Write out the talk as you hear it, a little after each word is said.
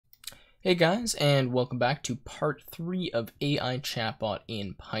Hey guys, and welcome back to part 3 of AI Chatbot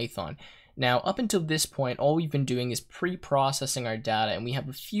in Python. Now, up until this point, all we've been doing is pre-processing our data, and we have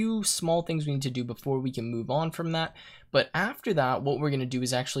a few small things we need to do before we can move on from that. But after that, what we're going to do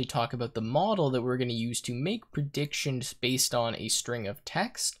is actually talk about the model that we're going to use to make predictions based on a string of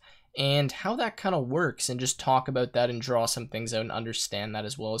text, and how that kind of works, and just talk about that and draw some things out and understand that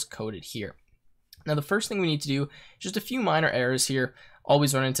as well as code it here. Now, the first thing we need to do is just a few minor errors here.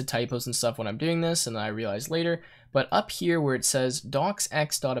 Always run into typos and stuff when I'm doing this, and I realize later. But up here where it says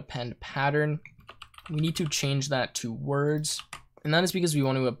docx.append pattern, we need to change that to words. And that is because we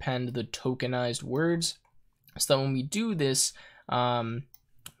want to append the tokenized words, so that when we do this,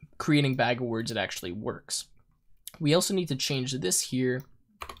 creating bag of words, it actually works. We also need to change this here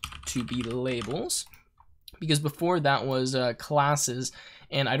to be labels, because before that was classes,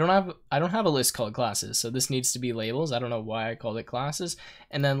 and I don't have a list called classes, so this needs to be labels. I don't know why I called it classes.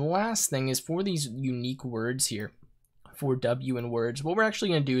 And then last thing is for these unique words here, for W and words, what we're actually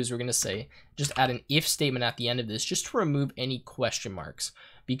going to do is we're going to say, just add an if statement at the end of this, just to remove any question marks,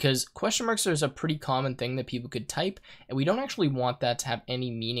 because question marks is a pretty common thing that people could type, and we don't actually want that to have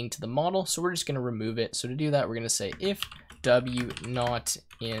any meaning to the model, so we're just going to remove it. So to do that, we're going to say if W not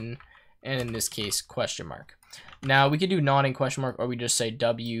in, and in this case, question mark. Now we could do not in question mark, or we just say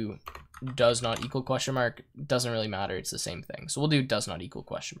W does not equal question mark. Doesn't really matter, it's the same thing. So we'll do does not equal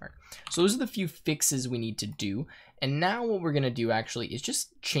question mark. So those are the few fixes we need to do. And now what we're gonna do actually is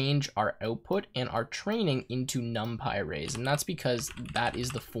just change our output and our training into NumPy arrays. And that's because that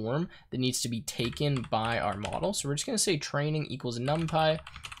is the form that needs to be taken by our model. So we're just gonna say training equals NumPy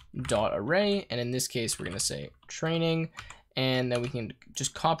dot array. And in this case, we're gonna say training. And then we can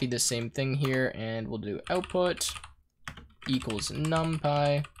just copy the same thing here, and we'll do output equals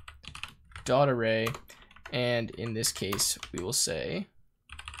numpy dot array, and in this case we will say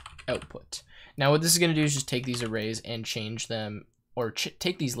output. Now what this is going to do is just take these arrays and change them, or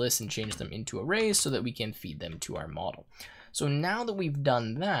take these lists and change them into arrays so that we can feed them to our model. So now that we've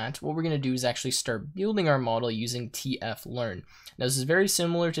done that, what we're going to do is actually start building our model using tflearn. Now this is very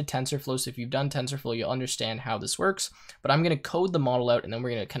similar to TensorFlow, so if you've done TensorFlow, you'll understand how this works, but I'm going to code the model out, and then we're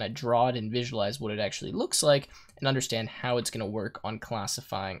going to kind of draw it and visualize what it actually looks like and understand how it's going to work on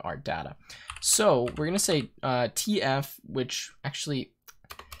classifying our data. So we're going to say tf, which actually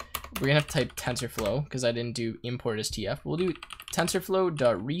we're going to have to type TensorFlow because I didn't do import as tf. We'll do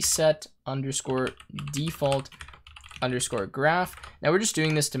TensorFlow.reset underscore default underscore graph. Now we're just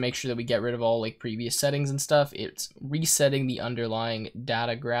doing this to make sure that we get rid of all like previous settings and stuff. It's resetting the underlying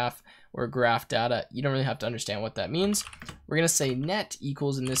data graph or graph data. You don't really have to understand what that means. We're gonna say net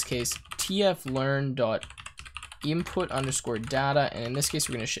equals, in this case, tflearn dot input underscore data, and in this case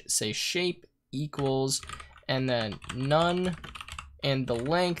we're gonna say shape equals, and then none, and the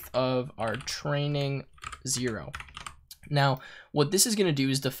length of our training 0. Now, what this is going to do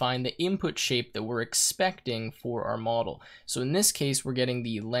is define the input shape that we're expecting for our model. So in this case, we're getting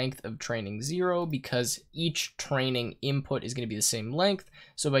the length of training 0 because each training input is going to be the same length.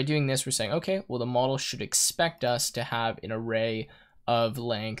 So by doing this, we're saying, okay, well, the model should expect us to have an array of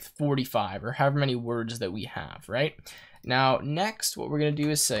length 45 or however many words that we have, right? Now, next, what we're going to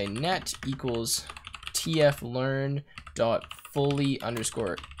do is say net equals tflearn dot fully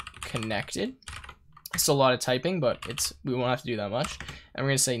underscore connected. It's a lot of typing, but we won't have to do that much. And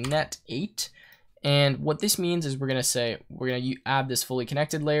we're going to say net 8. And what this means is we're going to add this fully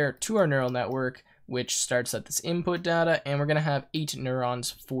connected layer to our neural network, which starts at this input data, and we're going to have 8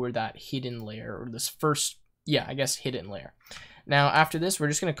 neurons for that hidden layer, or this first, hidden layer. Now, after this, we're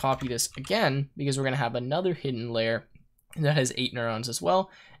just going to copy this again because we're going to have another hidden layer that has 8 neurons as well.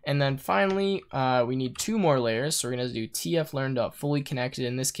 And then finally, we need 2 more layers. So we're going to do tflearn.fully connected.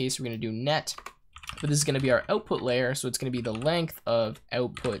 In this case, we're going to do net. But this is going to be our output layer, so it's going to be the length of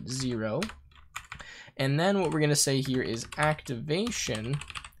output 0. And then what we're going to say here is activation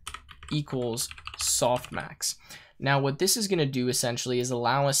equals softmax. Now what this is going to do essentially is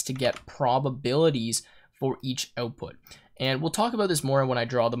allow us to get probabilities for each output. And we'll talk about this more when I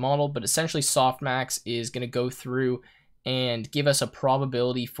draw the model, but essentially softmax is going to go through and give us a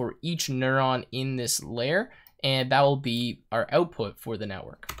probability for each neuron in this layer, and that will be our output for the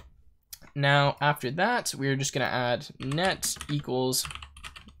network. Now, after that, we're just going to add net equals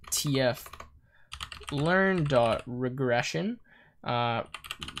tflearn.regression, and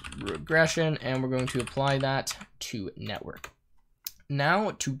we're going to apply that to network.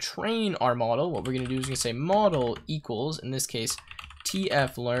 Now, to train our model, what we're going to do is we're going to say model equals, in this case,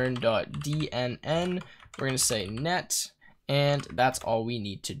 tflearn.dnn. We're going to say net, And that's all we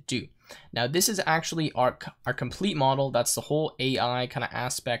need to do. Now, this is actually our complete model. That's the whole AI kind of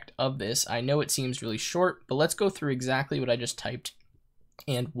aspect of this. I know it seems really short, but let's go through exactly what I just typed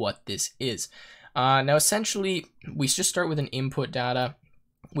and what this is. Now, essentially, we just start with an input data,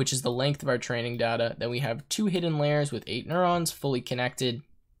 which is the length of our training data. Then we have 2 hidden layers with 8 neurons fully connected,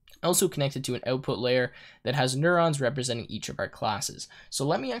 also connected to an output layer that has neurons representing each of our classes. So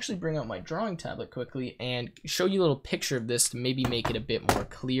let me actually bring out my drawing tablet quickly and show you a little picture of this to maybe make it a bit more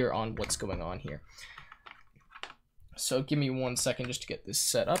clear on what's going on here. So give me 1 second just to get this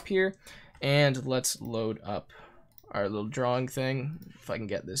set up here, and let's load up our little drawing thing, if I can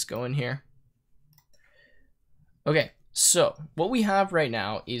get this going here. Okay, so what we have right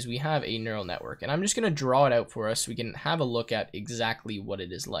now is we have a neural network, and I'm just going to draw it out for us so we can have a look at exactly what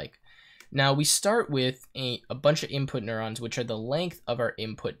it is like. Now, we start with a bunch of input neurons, which are the length of our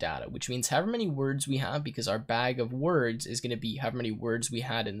input data, which means however many words we have, because our bag of words is going to be however many words we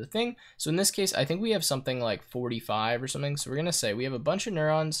had in the thing. So in this case, I think we have something like 45 or something. So we're going to say we have a bunch of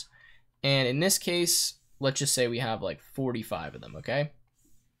neurons, and in this case, let's just say we have like 45 of them, okay?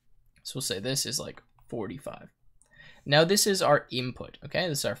 So we'll say this is like 45. Now this is our input, okay?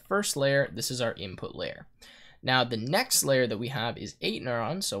 This is our first layer, this is our input layer. Now the next layer that we have is 8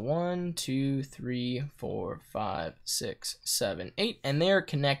 neurons, so 1, 2, 3, 4, 5, 6, 7, 8, and they're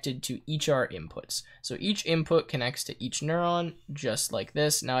connected to each of our inputs. So each input connects to each neuron, just like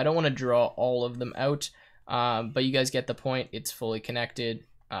this. Now I don't want to draw all of them out, but you guys get the point, it's fully connected,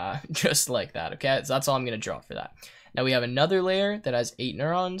 just like that, okay? So that's all I'm going to draw for that. Now we have another layer that has 8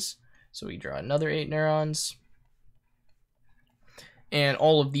 neurons, so we draw another 8 neurons. And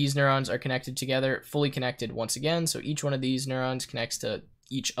all of these neurons are connected together, fully connected once again. So each one of these neurons connects to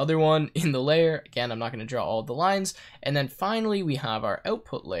each other one in the layer. Again, I'm not going to draw all of the lines. And then finally, we have our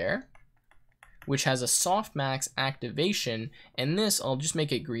output layer, which has a softmax activation. And this, I'll just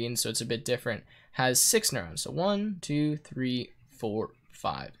make it green so it's a bit different, has 6 neurons. So 1, 2, 3, 4,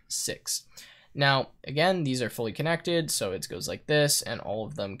 5, 6. Now, again, these are fully connected. So it goes like this, and all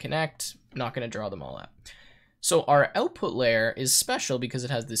of them connect. I'm not going to draw them all out. So our output layer is special because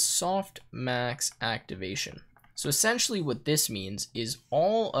it has this softmax activation. So essentially what this means is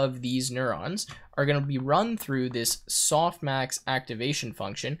all of these neurons are going to be run through this softmax activation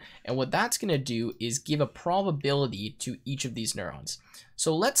function. And what that's going to do is give a probability to each of these neurons.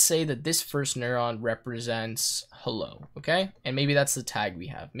 So let's say that this first neuron represents hello, okay? And maybe that's the tag we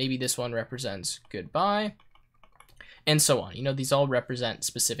have. Maybe this one represents goodbye, and so on. You know, these all represent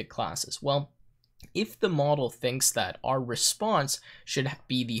specific classes. Well, if the model thinks that our response should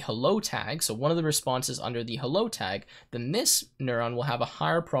be the hello tag, so one of the responses under the hello tag, then this neuron will have a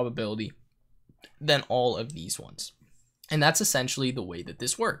higher probability than all of these ones. And that's essentially the way that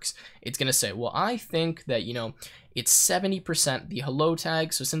this works. It's going to say, well, I think that, you know, it's 70% the hello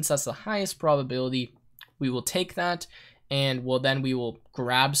tag. So since that's the highest probability, we will take that, and well, then we will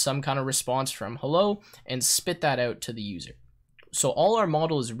grab some kind of response from hello and spit that out to the user. So all our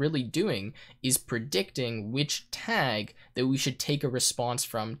model is really doing is predicting which tag that we should take a response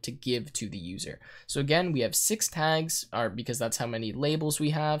from to give to the user. So again, we have 6 tags, because that's how many labels we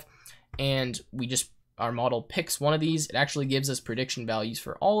have, and our model picks one of these. It actually gives us prediction values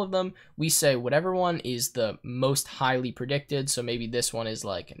for all of them. We say whatever one is the most highly predicted. So maybe this one is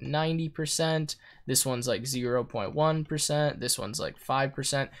like 90%. This one's like 0.1%. This one's like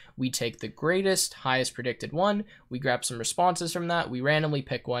 5%. We take the greatest, highest predicted one. We grab some responses from that. We randomly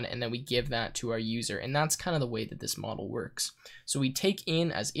pick one, and then we give that to our user. And that's kind of the way that this model works. So we take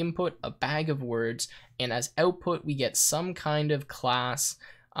in as input a bag of words, and as output, we get some kind of class,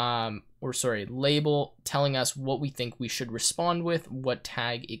 label telling us what we think we should respond with, what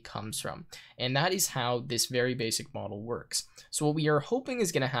tag it comes from. And that is how this very basic model works. So what we are hoping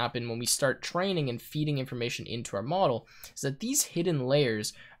is going to happen when we start training and feeding information into our model is that these hidden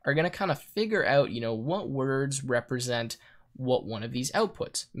layers are going to kind of figure out, you know, what words represent what one of these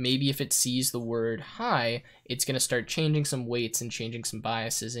outputs. Maybe if it sees the word hi, it's going to start changing some weights and changing some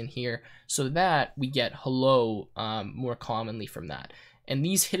biases in here so that we get hello more commonly from that. And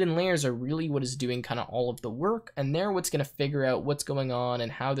these hidden layers are really what is doing kind of all of the work, and they're what's going to figure out what's going on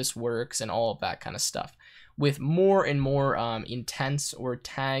and how this works and all of that kind of stuff. With more and more intents or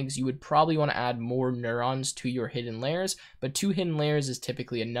tags, you would probably want to add more neurons to your hidden layers, but 2 hidden layers is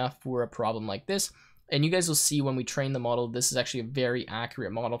typically enough for a problem like this. And you guys will see when we train the model, this is actually a very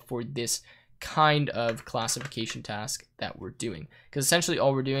accurate model for this kind of classification task that we're doing, because essentially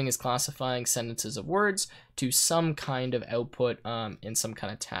all we're doing is classifying sentences of words to some kind of output and some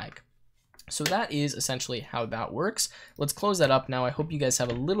kind of tag. So that is essentially how that works. Let's close that up now. I hope you guys have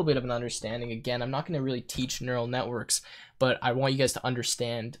a little bit of an understanding. Again, I'm not going to really teach neural networks, but I want you guys to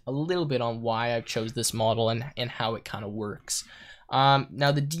understand a little bit on why I chose this model and how it kind of works. Now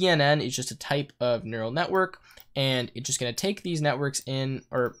the DNN is just a type of neural network, and it's just going to take these networks in,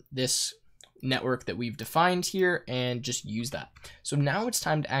 or this network that we've defined here, and just use that. So now it's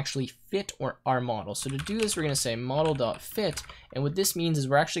time to actually fit our model. So to do this, we're going to say model.fit, and what this means is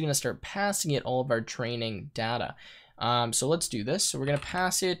we're actually going to start passing it all of our training data. So let's do this. So we're going to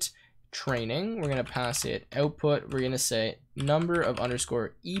pass it training, we're going to pass it output, we're going to say number of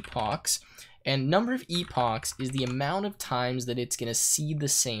underscore epochs, and number of epochs is the amount of times that it's going to see the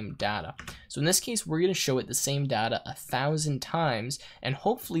same data. So in this case, we're going to show it the same data 1,000 times, and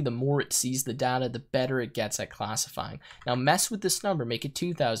hopefully the more it sees the data, the better it gets at classifying. Now mess with this number, make it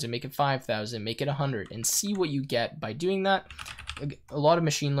 2,000, make it 5,000, make it 100, and see what you get by doing that. A lot of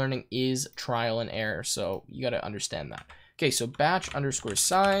machine learning is trial and error, so you got to understand that. Okay, so batch underscore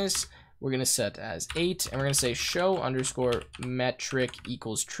size, we're going to set as 8, and we're going to say show underscore metric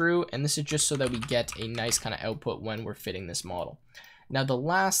equals true, and this is just so that we get a nice kind of output when we're fitting this model. Now the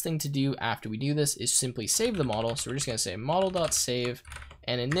last thing to do after we do this is simply save the model. So we're just going to say model.save,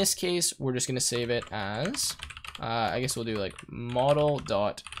 and in this case we're just going to save it as I guess we'll do like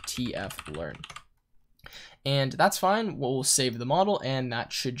model.tflearn. And that's fine. We'll save the model, and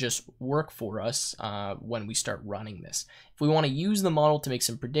that should just work for us when we start running this. If we want to use the model to make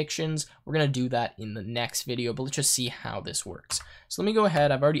some predictions, we're going to do that in the next video, but let's just see how this works. So let me go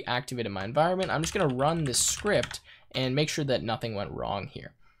ahead. I've already activated my environment. I'm just going to run this script and make sure that nothing went wrong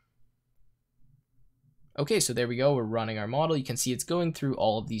here. Okay, so there we go, we're running our model. You can see it's going through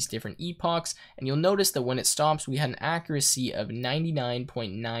all of these different epochs, and you'll notice that when it stops, we had an accuracy of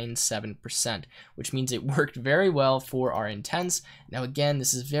 99.97%, which means it worked very well for our intents. Now again,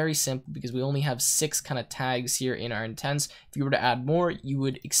 this is very simple because we only have 6 kind of tags here in our intents. If you were to add more, you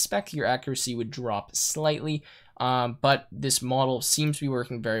would expect your accuracy would drop slightly. But this model seems to be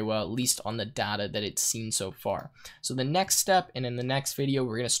working very well, at least on the data that it's seen so far. So the next step, and in the next video,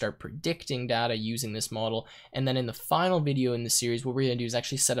 we're going to start predicting data using this model. And then in the final video in the series, what we're going to do is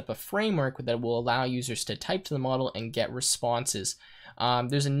actually set up a framework that will allow users to type to the model and get responses.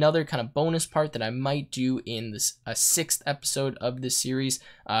 There's another kind of bonus part that I might do in this a 6th episode of this series,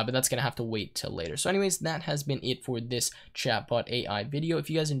 but that's going to have to wait till later. So anyways, that has been it for this Chatbot AI video. If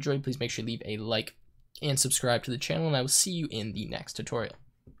you guys enjoyed, please make sure to leave a like and subscribe to the channel, and I will see you in the next tutorial.